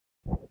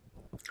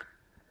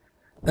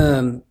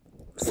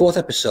Fourth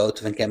episode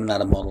of the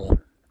Kemenade model.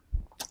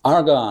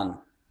 Argon,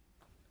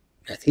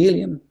 at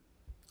helium,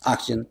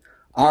 oxygen,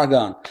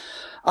 argon.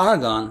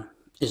 Argon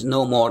is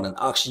no more than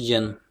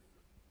oxygen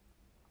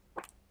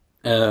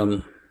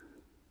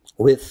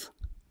with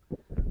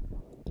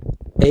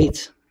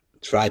 8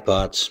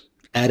 tripods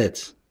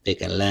added. They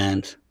can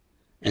land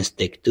and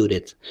stick to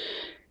it,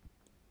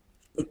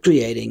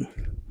 creating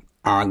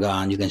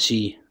argon. You can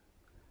see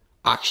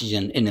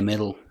oxygen in the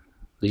middle,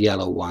 the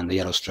yellow one, the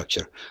yellow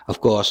structure. Of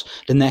course,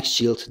 the next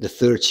shield, the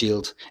third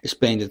shield, is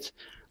painted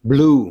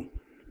blue,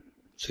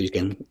 so you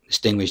can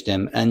distinguish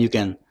them, and you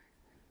can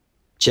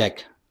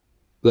check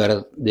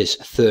whether this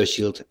third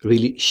shield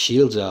really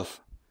shields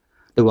off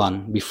the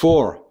one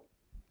before.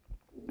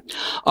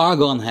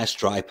 Argon has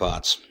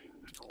tripods,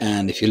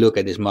 and if you look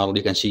at this model,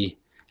 you can see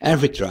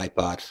every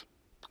tripod,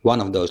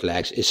 one of those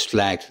legs, is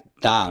flagged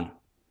down.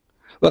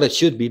 Well, it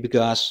should be,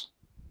 because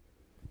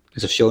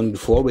as I've shown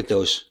before with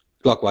those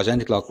clockwise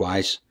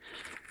anti-clockwise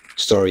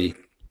story,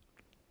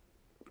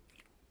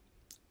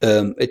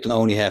 it can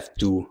only have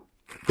 2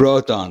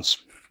 protons.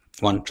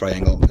 One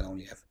triangle can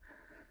only have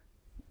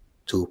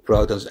 2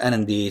 protons, and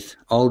indeed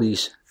all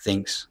these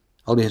things,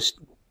 all these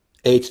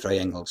 8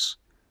 triangles,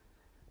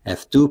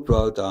 have 2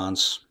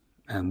 protons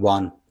and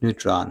 1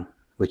 neutron,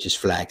 which is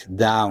flagged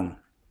down.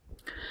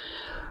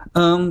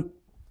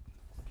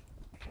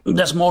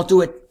 There's more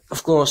to it,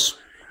 of course.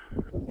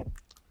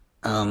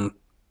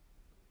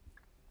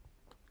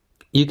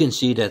 You can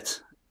see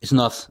that it's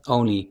not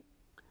only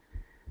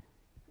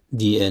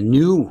the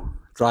new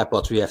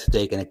tripods we have to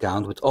take in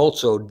account, but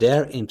also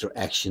their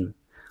interaction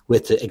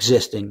with the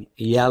existing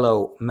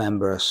yellow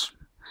members.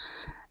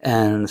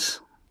 And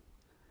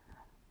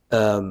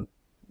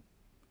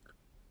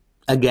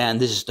again,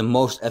 this is the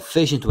most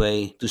efficient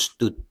way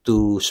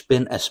to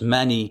spin as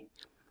many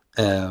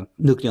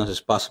nucleons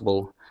as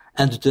possible,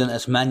 and to turn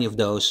as many of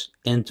those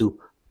into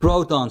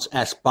protons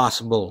as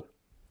possible.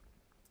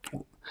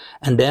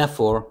 And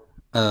therefore,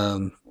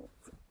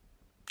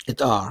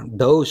 it are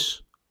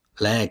those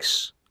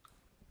legs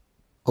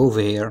over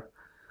here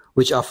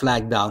which are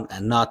flagged down,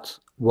 and not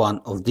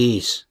one of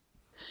these.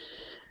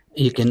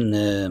 You can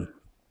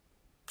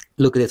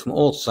look at it from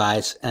all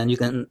sides, and you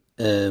can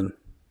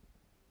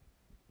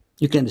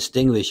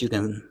distinguish, you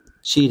can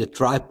see the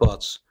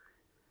tripods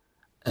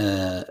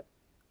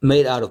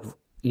made out of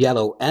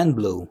yellow and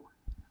blue,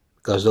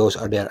 because those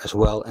are there as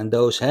well, and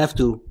those have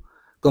to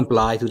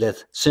comply to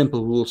that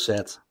simple rule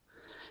set.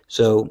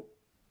 So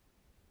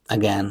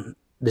again,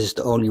 this is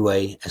the only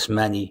way as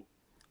many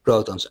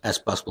protons as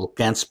possible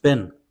can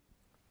spin.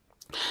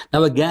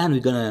 Now again, we're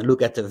going to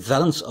look at the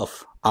valence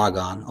of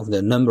argon, of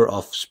the number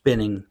of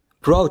spinning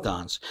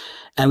protons,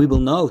 and we will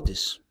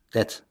notice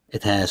that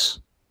it has,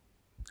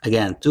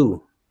 again,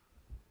 2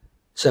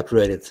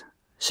 separated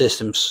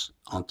systems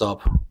on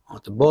top,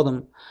 on the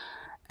bottom,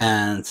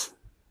 and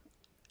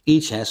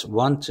each has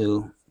 1,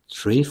 2,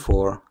 3,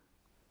 4,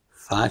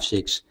 5,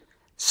 6,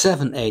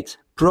 7, 8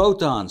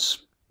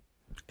 protons.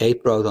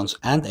 8 protons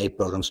and 8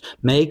 protons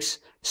makes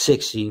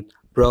 16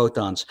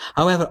 protons.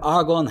 However,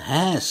 argon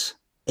has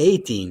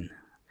 18.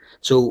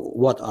 So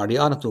what are the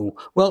other 2?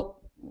 Well,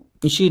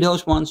 you see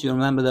those ones, you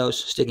remember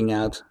those sticking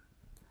out?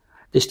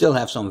 They still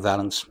have some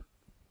valence.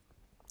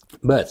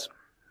 But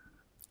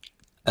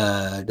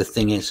the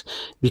thing is,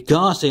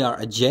 because they are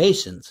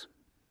adjacent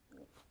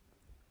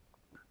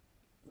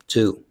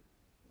to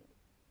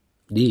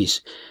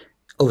these,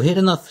 over here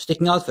they're not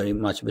sticking out very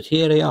much, but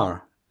here they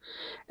are.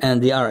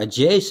 And they are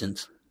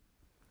adjacent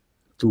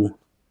to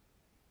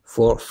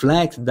 4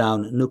 flagged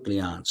down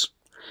nucleons.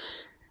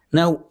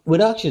 Now,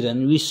 with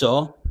oxygen, we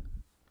saw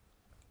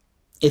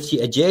if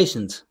the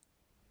adjacent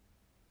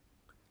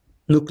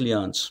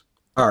nucleons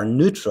are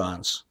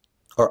neutrons,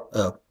 or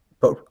the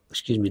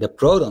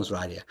protons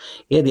right here.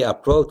 Here they are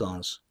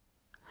protons.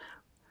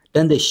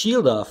 Then they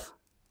shield off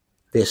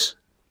this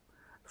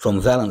from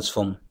valence,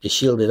 they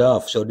shield it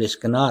off, so this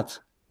cannot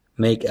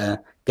make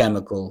a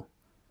chemical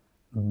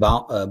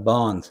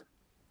bond.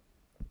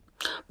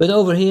 But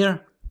over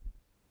here,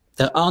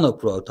 there are no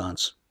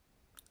protons.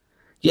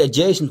 The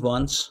adjacent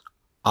ones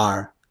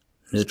are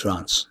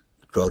neutrons.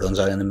 The protons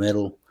are in the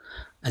middle,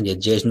 and the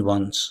adjacent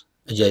ones,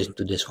 adjacent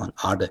to this one,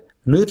 are the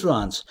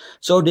neutrons.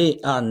 So they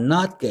are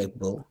not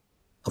capable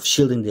of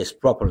shielding this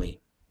properly,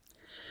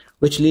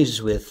 which leaves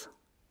us with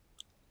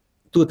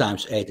 2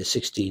 times 8 is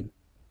 16,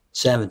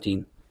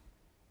 17,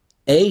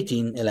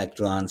 18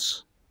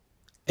 electrons,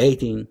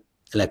 18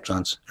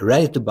 electrons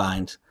ready to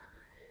bind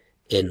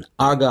in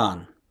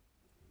argon.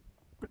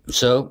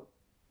 So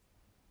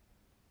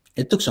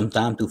it took some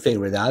time to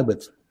figure it out,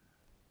 but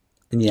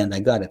in the end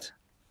I got it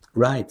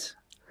right.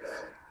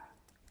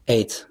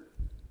 8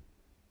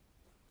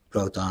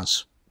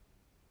 protons,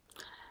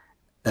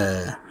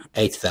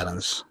 8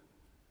 valence,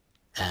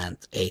 and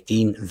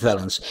 18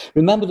 valence.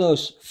 Remember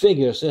those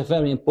figures, they're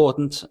very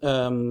important.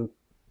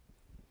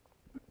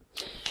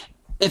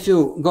 If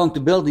you're going to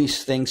build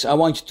these things, I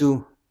want you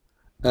to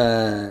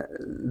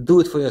do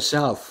it for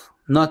yourself,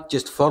 not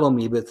just follow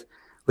me, but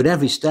with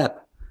every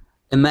step.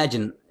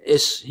 Imagine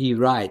is he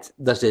right?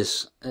 Does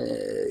this,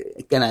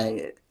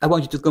 I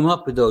want you to come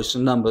up with those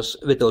numbers,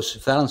 with those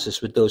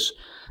valences, with those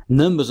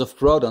numbers of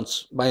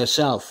protons by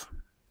yourself.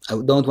 I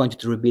don't want you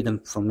to repeat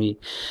them for me.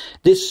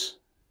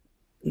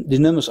 The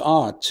numbers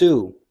are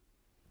 2,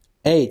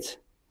 8,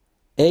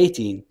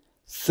 18,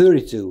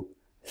 32,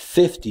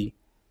 50,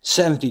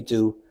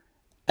 72,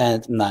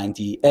 and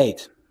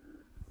 98.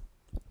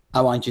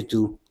 I want you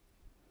to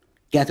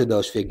get to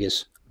those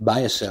figures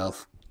by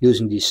yourself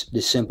using this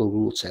simple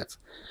rule set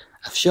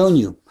I've shown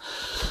you.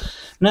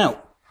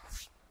 Now,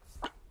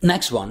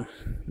 next one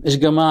is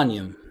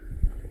germanium.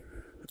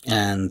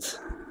 And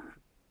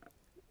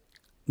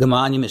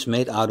germanium is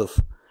made out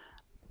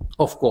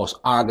of course,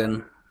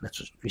 argon. That's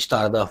what we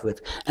started off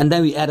with. And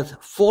then we added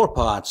 4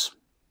 parts.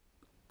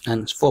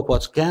 And 4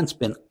 parts can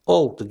spin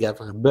all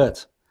together,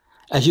 but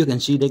as you can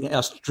see, they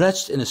are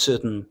stretched in a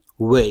certain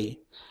way,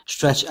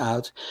 stretch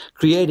out,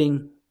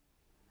 creating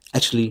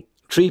actually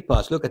 3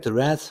 parts. Look at the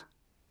red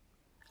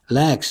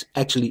legs.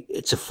 Actually,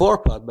 it's a 4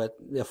 part, but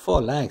there are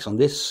 4 legs on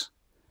this.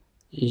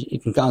 You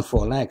can count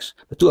 4 legs,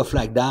 but 2 are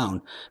flagged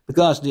down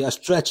because they are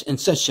stretched in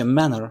such a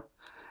manner.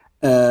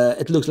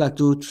 It looks like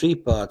 2 3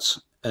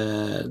 parts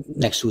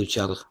next to each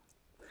other.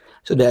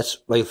 So that's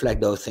why you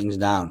flag those things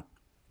down.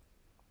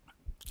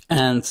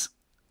 And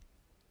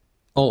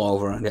all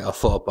over there are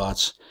 4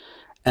 parts,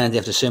 and they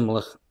have the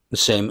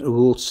same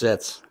rule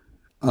set.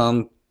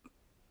 Now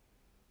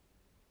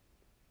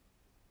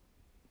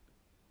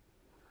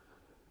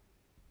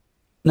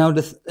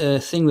the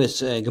thing with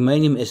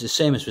germanium is the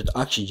same as with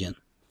oxygen.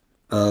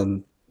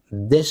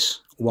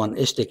 This one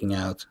is sticking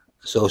out,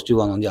 so is the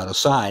one on the other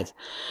side,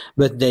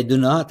 but they do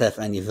not have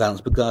any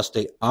valence because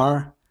they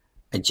are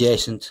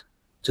adjacent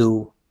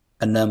to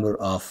a number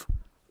of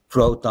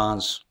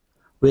protons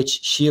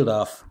which shield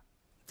off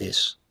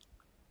this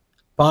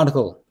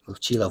particle,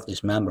 which shield off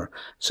this member.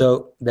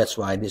 So that's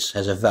why this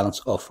has a valence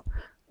of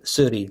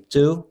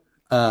 32.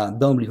 Don't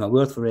believe my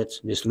word for it,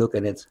 just look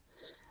at it.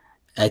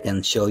 I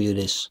can show you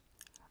this.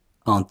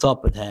 On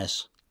top it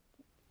has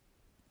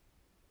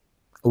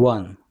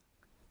 1,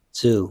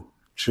 2,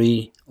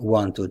 3,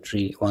 1, 2,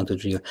 3, 1, 2,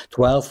 3,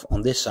 12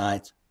 on this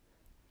side,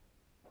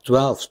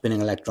 12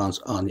 spinning electrons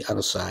on the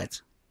other side,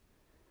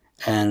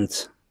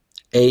 and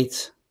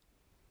 8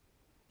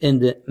 in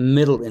the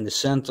middle, in the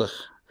center.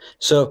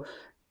 So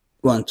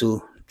 1,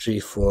 2, 3,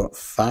 4,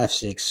 5,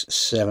 6,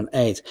 7,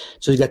 8.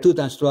 So you got 2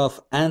 times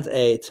 12 and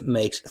 8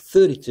 makes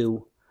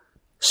 32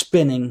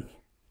 spinning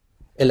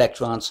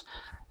electrons,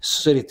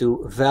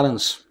 32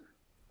 valence.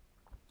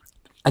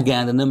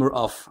 Again, the number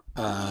of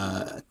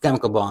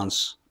chemical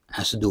bonds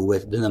has to do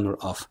with the number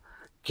of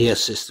gear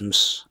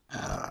systems,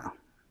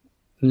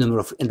 number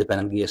of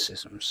independent gear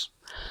systems.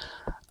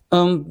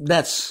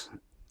 That's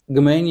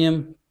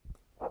germanium.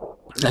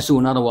 Let's do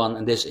another one,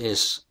 and this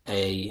is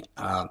a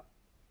how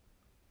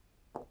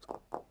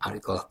do you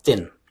call it?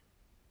 Tin.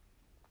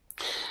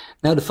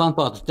 Now the fun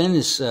part of tin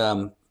is,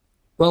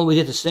 well, we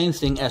did the same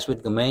thing as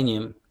with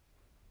germanium.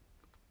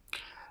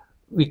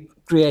 We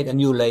create a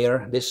new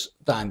layer, this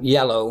time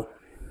yellow,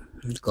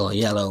 let's call it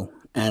yellow,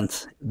 and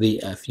we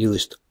have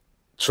used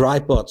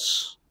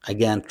tripods,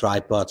 again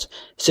tripods,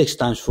 6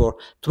 times 4,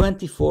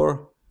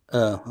 24,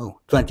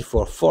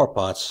 24 4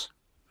 parts,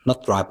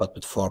 not tripod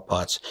but 4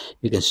 parts.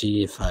 You can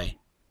see if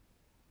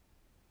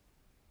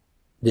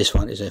this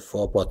one is a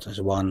 4 part,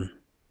 there's 1,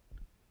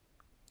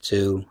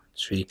 2,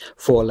 3,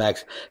 4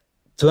 legs,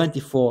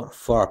 24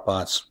 4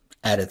 parts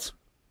added.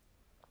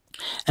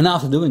 And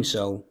after doing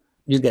so,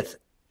 you get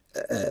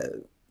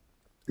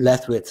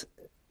left with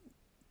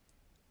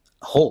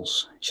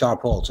holes,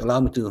 sharp holes.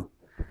 Allow me to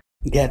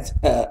get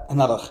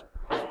another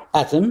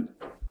atom.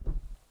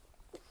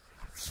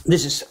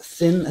 This is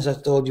thin, as I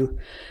told you.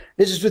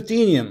 This is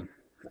ruthenium,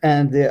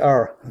 and they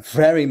are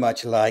very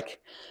much alike.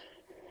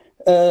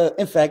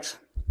 In fact,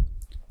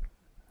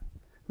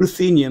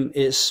 ruthenium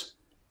is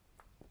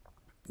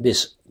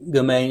this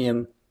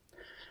germanium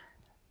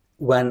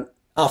when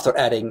after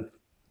adding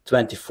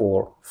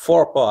 24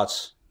 4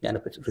 parts, you end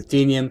up with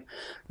ruthenium.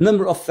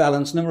 Number of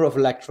valence, number of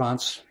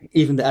electrons,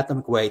 even the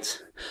atomic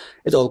weight,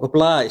 it all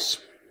complies.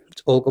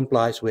 It all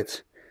complies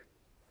with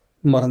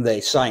modern day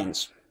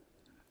science.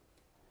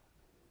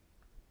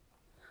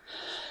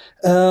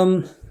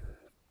 Looking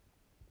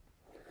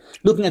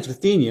at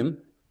ruthenium,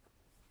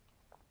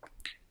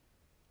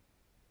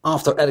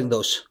 after adding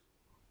those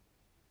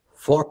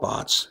 4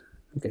 parts,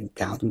 you can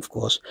count them of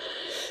course,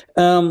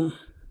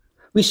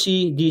 we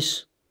see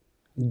these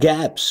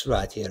gaps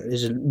right here.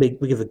 There's a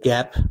big of a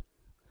gap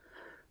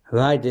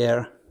right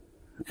there,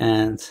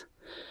 and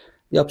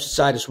the opposite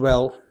side as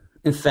well.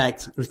 In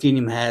fact,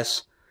 ruthenium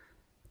has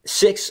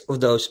 6 of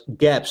those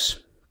gaps.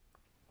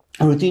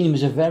 And ruthenium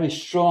is a very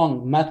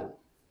strong metal,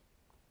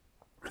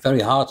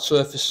 very hard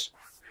surface,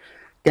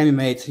 can be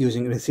made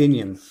using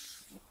ruthenium.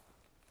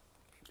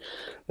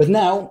 But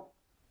now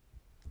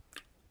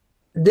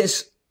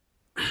this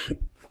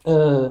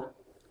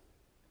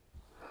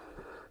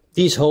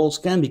these holes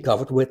can be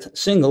covered with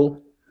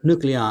single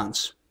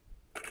nucleons,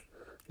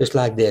 just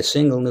like they're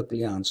single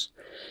nucleons.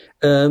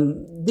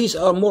 These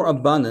are more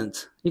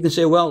abundant. You can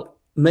say, well,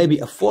 maybe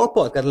a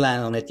 4-pot can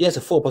land on it. Yes,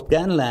 a 4-pot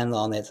can land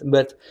on it,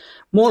 but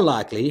more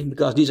likely,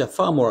 because these are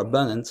far more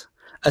abundant,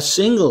 a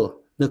single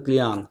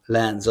nucleon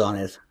lands on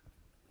it,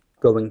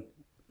 going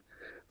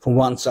from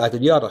one side to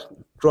the other,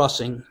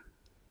 crossing,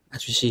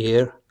 as we see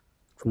here,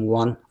 from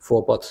one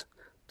 4-pot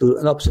to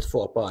an opposite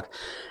 4-pot.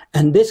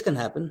 And this can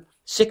happen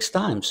 6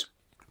 times.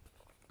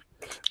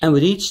 And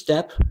with each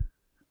step,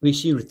 we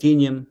see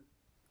ruthenium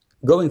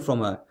going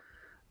from a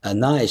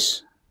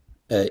nice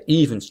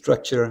even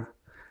structure,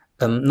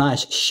 a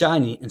nice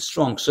shiny and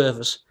strong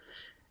surface.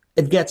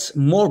 It gets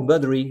more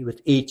buttery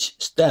with each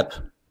step.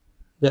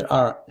 There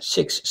are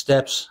 6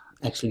 steps,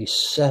 actually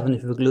 7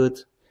 if we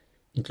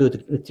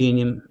include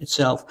ruthenium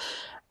itself.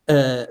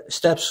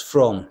 Steps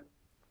from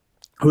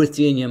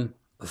ruthenium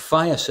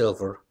via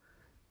silver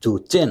to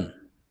tin.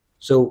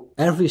 So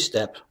every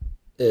step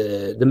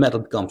the metal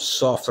becomes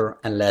softer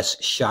and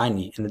less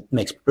shiny, and it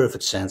makes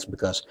perfect sense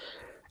because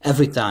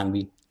every time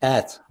we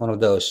add one of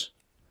those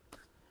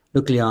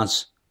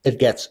nucleons, it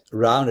gets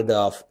rounded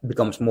off,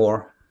 becomes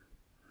more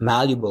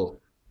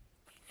malleable.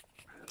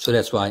 So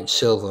that's why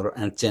silver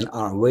and tin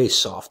are way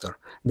softer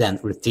than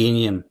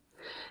ruthenium.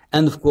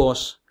 And of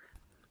course,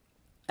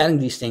 adding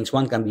these things,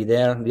 one can be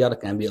there, the other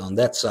can be on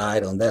that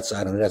side, on that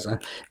side, on that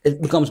side.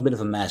 It becomes a bit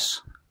of a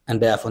mess, and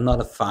therefore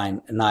not a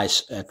fine,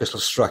 nice crystal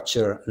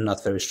structure,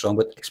 not very strong,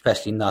 but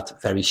especially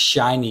not very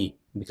shiny,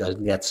 because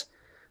it gets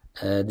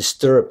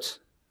disturbed.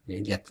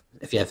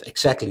 If you have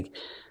exactly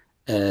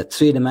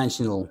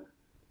 3-dimensional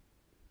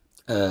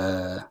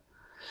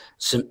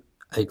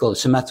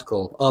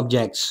symmetrical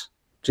objects,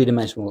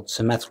 3-dimensional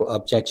symmetrical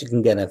objects, you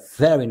can get a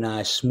very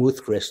nice smooth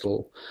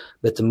crystal.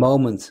 But the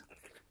moment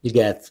you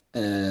get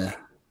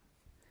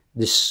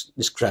this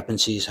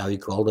discrepancies, how you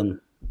call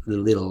them, the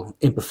little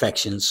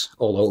imperfections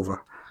all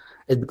over,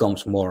 it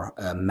becomes more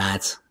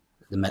matte.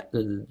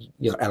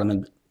 Your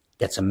element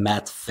gets a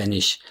matte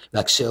finish,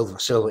 like silver.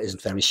 Silver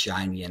isn't very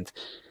shiny, and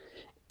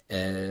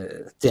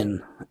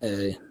tin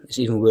is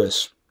even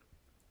worse.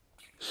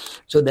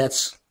 So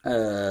that's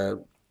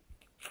the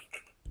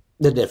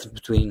difference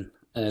between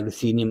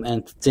ruthenium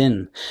and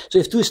tin. So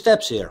you have 2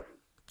 steps here.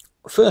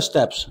 First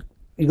steps,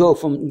 you go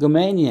from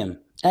germanium,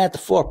 add the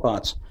 4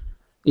 parts,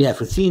 you have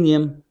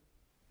ruthenium,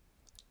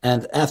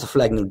 and after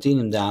flagging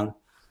ruthenium down,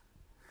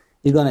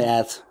 you're going to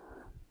add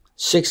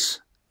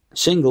 6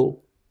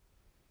 single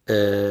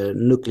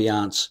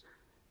nucleons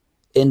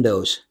in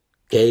those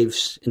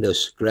caves, in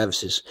those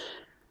crevices,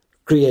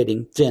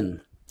 creating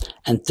tin.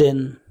 And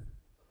tin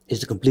is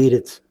the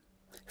completed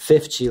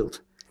 5th shield,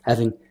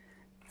 having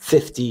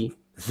 50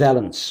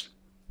 valence.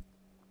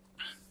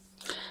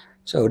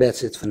 So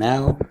that's it for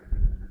now.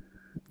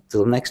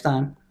 Till next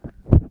time.